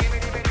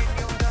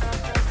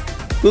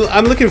 Well,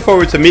 I'm looking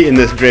forward to meeting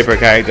this Draper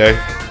character.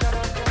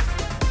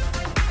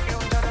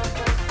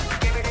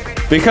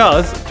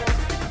 Because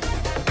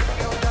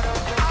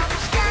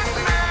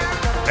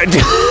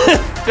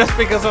just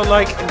because on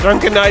like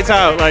drunken nights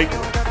out, like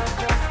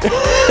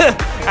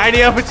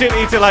any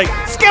opportunity to like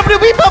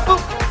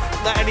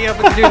any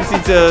opportunity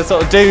to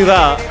sort of do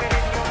that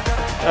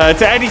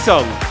to any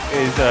song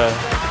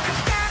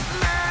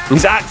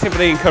is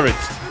actively encouraged.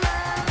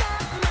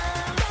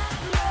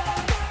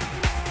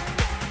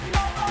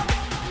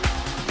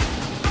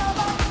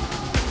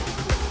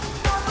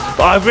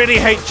 I really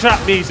hate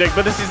trap music,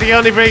 but this is the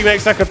only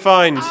remix I could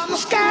find.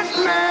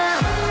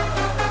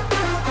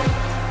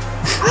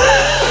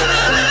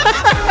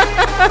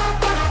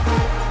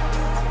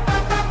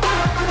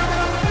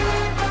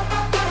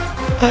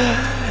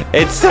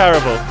 It's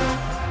terrible.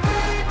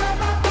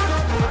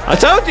 I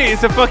told you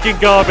it's a fucking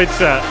garbage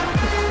set.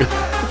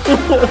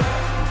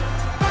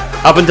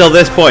 Up until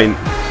this point,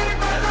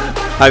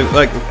 I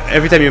like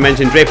every time you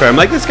mention Draper, I'm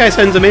like, this guy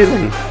sounds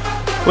amazing.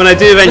 When I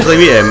do eventually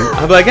meet him,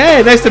 I'm like,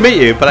 hey, nice to meet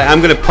you, but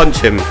I'm going to punch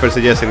him for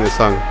suggesting this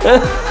song.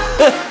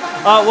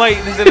 Oh,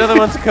 wait, there's another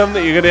one to come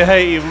that you're going to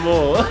hate even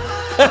more.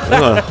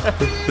 Oh.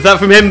 Is that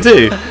from him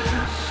too?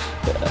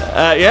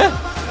 Yeah.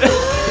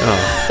 Oh.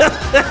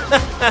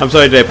 I'm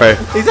sorry, Draper.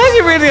 He's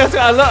actually really,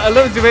 I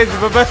love him to bits. He's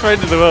my best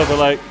friend in the world, but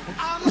like...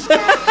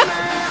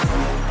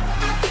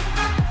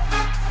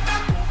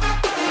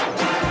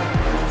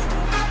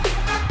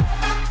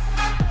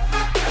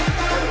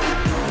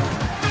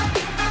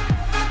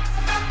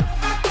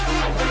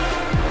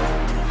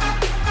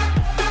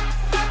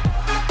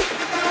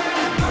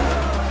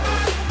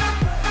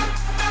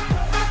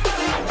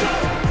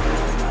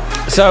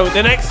 So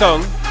the next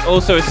song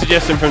also a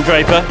suggestion from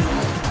Draper,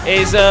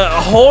 is a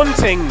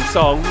haunting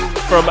song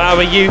from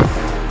our youth,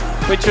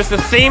 which was the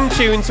theme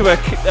tune to a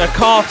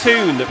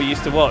cartoon that we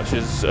used to watch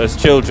as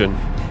children.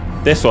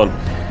 This one.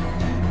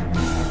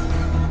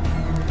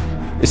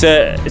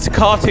 It's a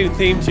cartoon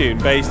theme tune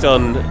based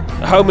on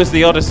Homer's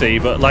The Odyssey,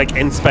 but like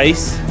in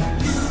space.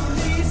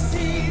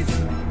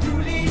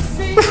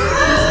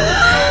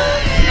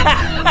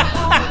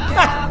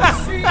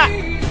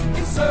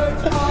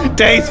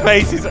 Dave's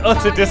face is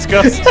utter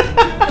disgust.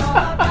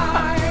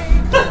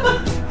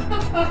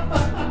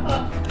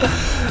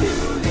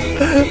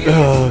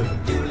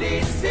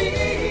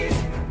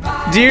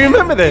 Do you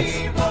remember this?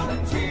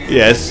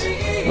 Yes.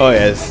 Oh,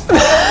 yes.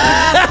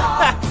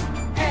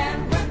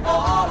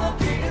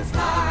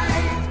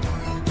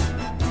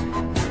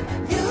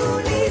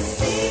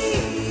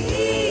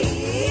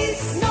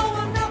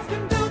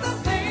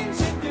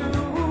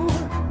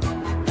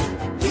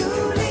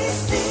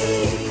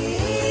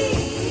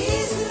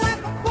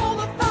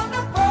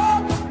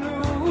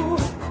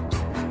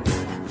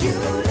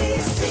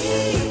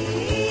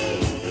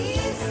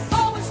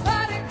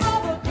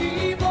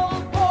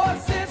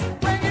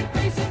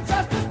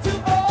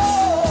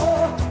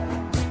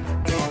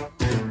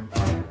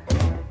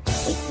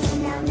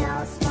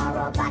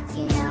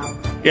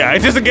 Yeah, it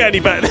doesn't get any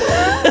better.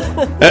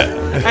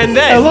 And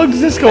then, how long does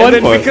this go on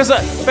for? Because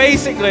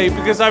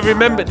I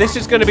remember this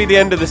is going to be the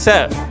end of the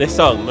set. This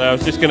song, I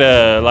was just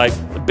gonna like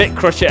a bit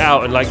crush it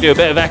out and like do a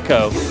bit of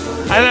echo.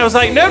 And I was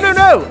like, no.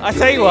 I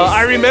tell you what,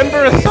 I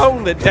remember a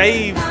song that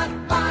Dave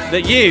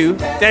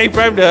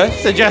Bremner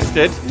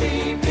suggested,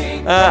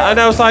 and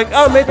I was like,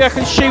 oh, maybe I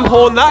can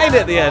shoehorn that in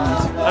at the end.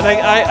 And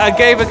I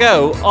gave a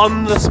go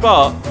on the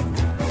spot,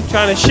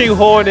 trying to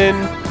shoehorn in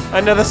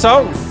another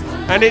song.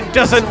 And it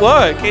doesn't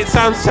work. It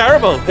sounds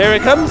terrible. Here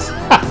it comes.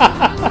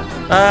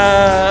 But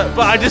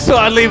I just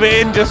thought I'd leave it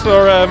in just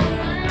for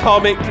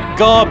comic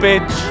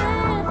garbage.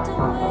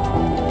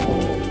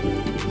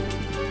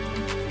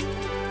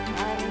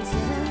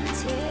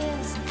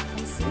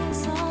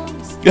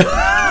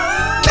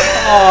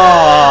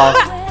 Oh,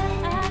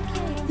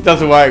 it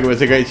doesn't work. It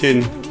was a great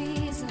tune.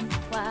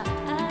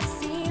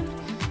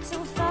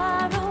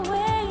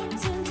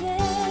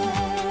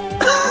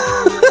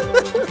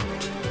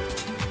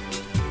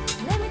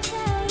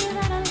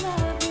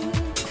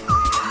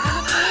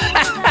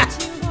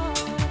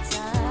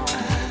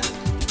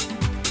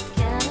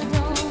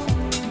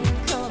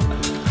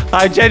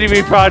 I'm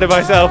genuinely proud of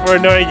myself for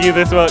annoying you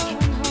this much.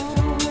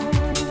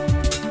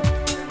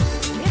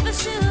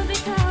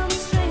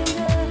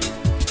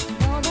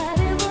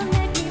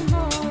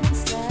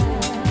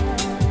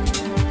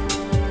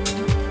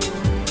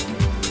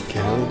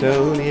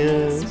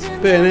 Caledonia's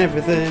been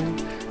everything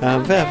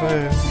I've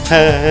ever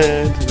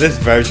had. This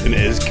version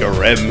is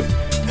grim.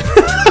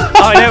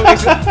 I know,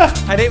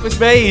 and it was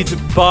made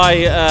by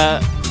a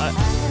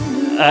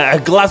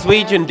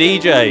Glaswegian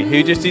DJ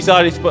who just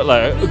decided to put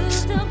like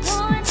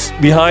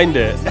behind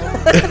it.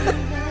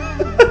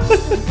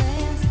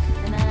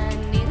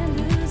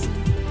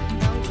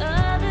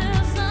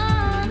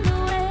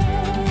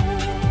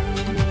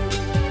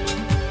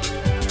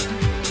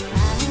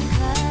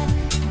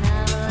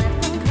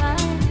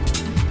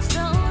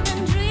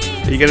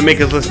 Are you going to make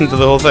us listen to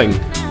the whole thing?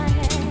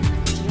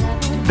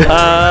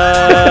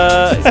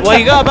 Well,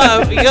 you got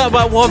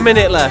about 1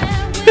 minute left.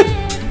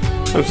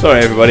 I'm sorry,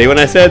 everybody. When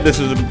I said this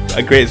was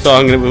a great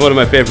song and it was one of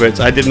my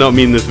favourites, I did not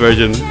mean this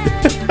version.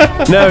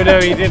 No,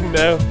 you didn't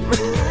know.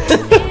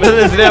 But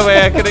there's no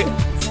way I could.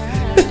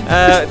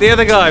 The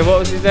other guy, what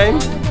was his name?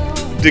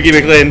 Dougie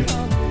MacLean.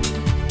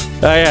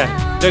 Oh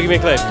yeah, Dougie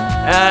MacLean.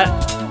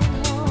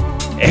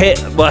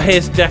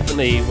 His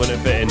definitely wouldn't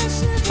fit in.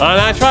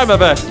 And I tried my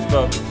best,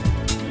 but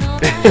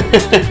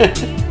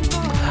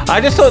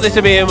I just thought this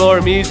would be a more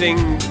amusing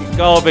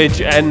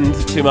garbage end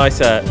to my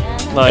set.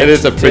 Like, it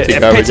is a pretty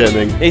garbage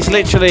ending. It's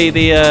literally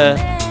the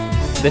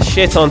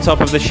shit on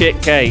top of the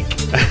shit cake.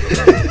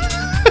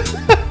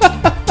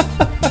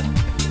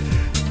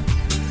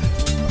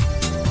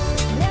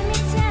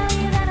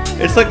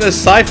 It's like the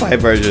sci-fi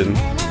version.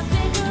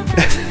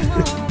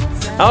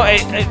 Oh,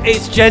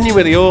 it's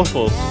genuinely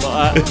awful.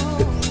 But,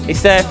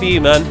 it's there for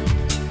you, man.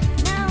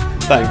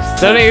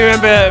 Thanks. Don't you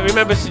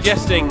remember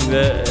suggesting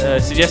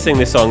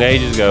this song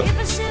ages ago?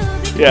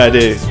 Yeah, I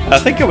do. I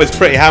think it was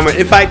pretty hammered.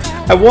 In fact,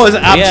 I was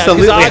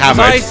absolutely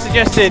hammered. I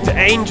suggested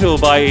 "Angel"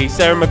 by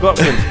Sarah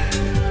McLachlan.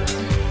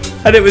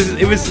 And it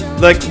was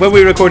like when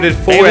we recorded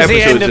 4 episodes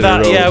the end of in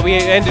that. a row. Yeah, we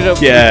ended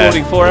up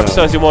recording 4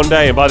 episodes in one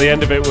day, and by the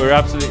end of it, we were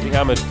absolutely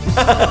hammered.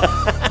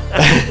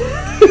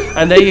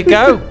 And there you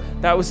go.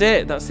 That was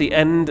it. That's the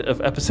end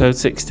of episode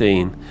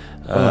 16.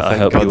 I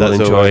hope you all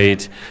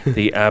enjoyed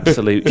the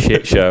absolute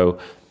shit show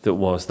that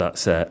was that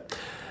set.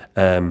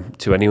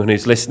 To anyone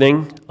who's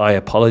listening, I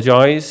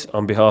apologise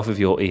on behalf of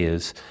your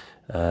ears,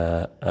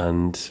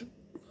 and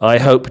I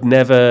hope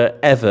never,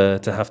 ever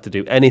to have to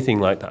do anything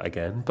like that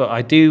again. But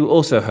I do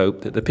also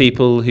hope that the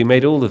people who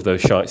made all of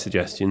those shite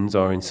suggestions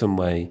are in some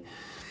way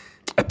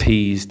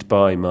appeased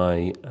by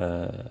my...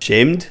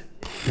 Shamed?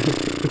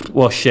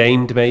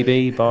 shamed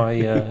maybe by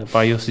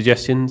your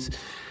suggestions.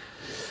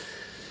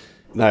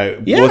 Now,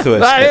 Yeah, both of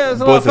that is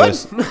us, a lot both of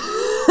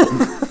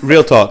of us.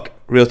 Real talk.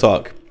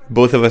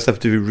 Both of us have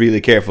to be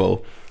really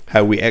careful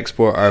how we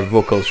export our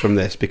vocals from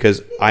this,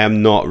 because I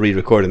am not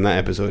re-recording that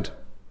episode.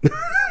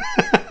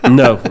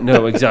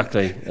 No,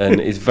 exactly.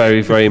 And it's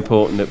very, very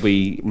important that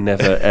we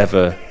never,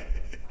 ever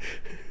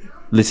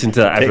listen to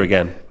that ever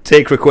again.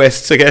 Take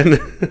requests again.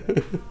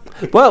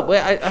 Well,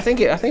 I think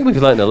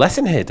we've learned a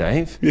lesson here,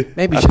 Dave.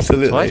 Maybe just think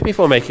Absolutely. twice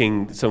before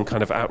making some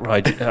kind of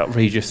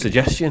outrageous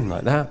suggestion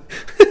like that.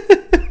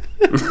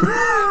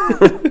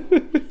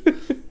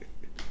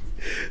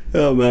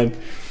 Oh, man.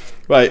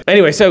 Right.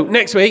 Anyway, so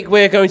next week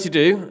we're going to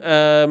do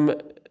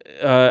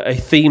a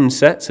themed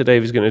set. So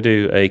Dave is going to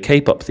do a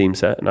K-pop theme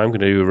set, and I'm going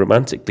to do a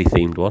romantically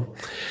themed one.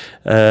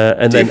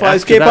 And then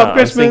T5's after K-pop that,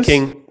 I was Christmas.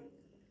 thinking,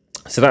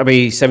 so that'll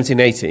be 17,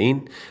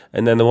 18,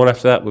 and then the one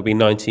after that would be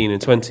 19 and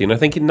 20. And I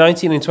think in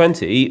 19 and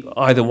 20,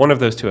 either one of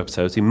those two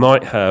episodes, we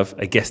might have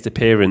a guest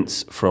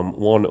appearance from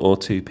one or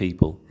two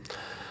people.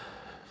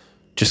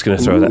 Just going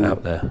to throw that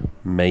out there.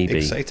 Maybe.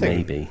 Exciting.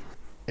 Maybe.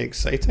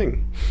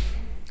 Exciting.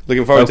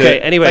 Looking forward to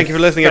it. Anyway, thank you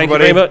for listening, thank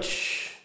everybody. you very much.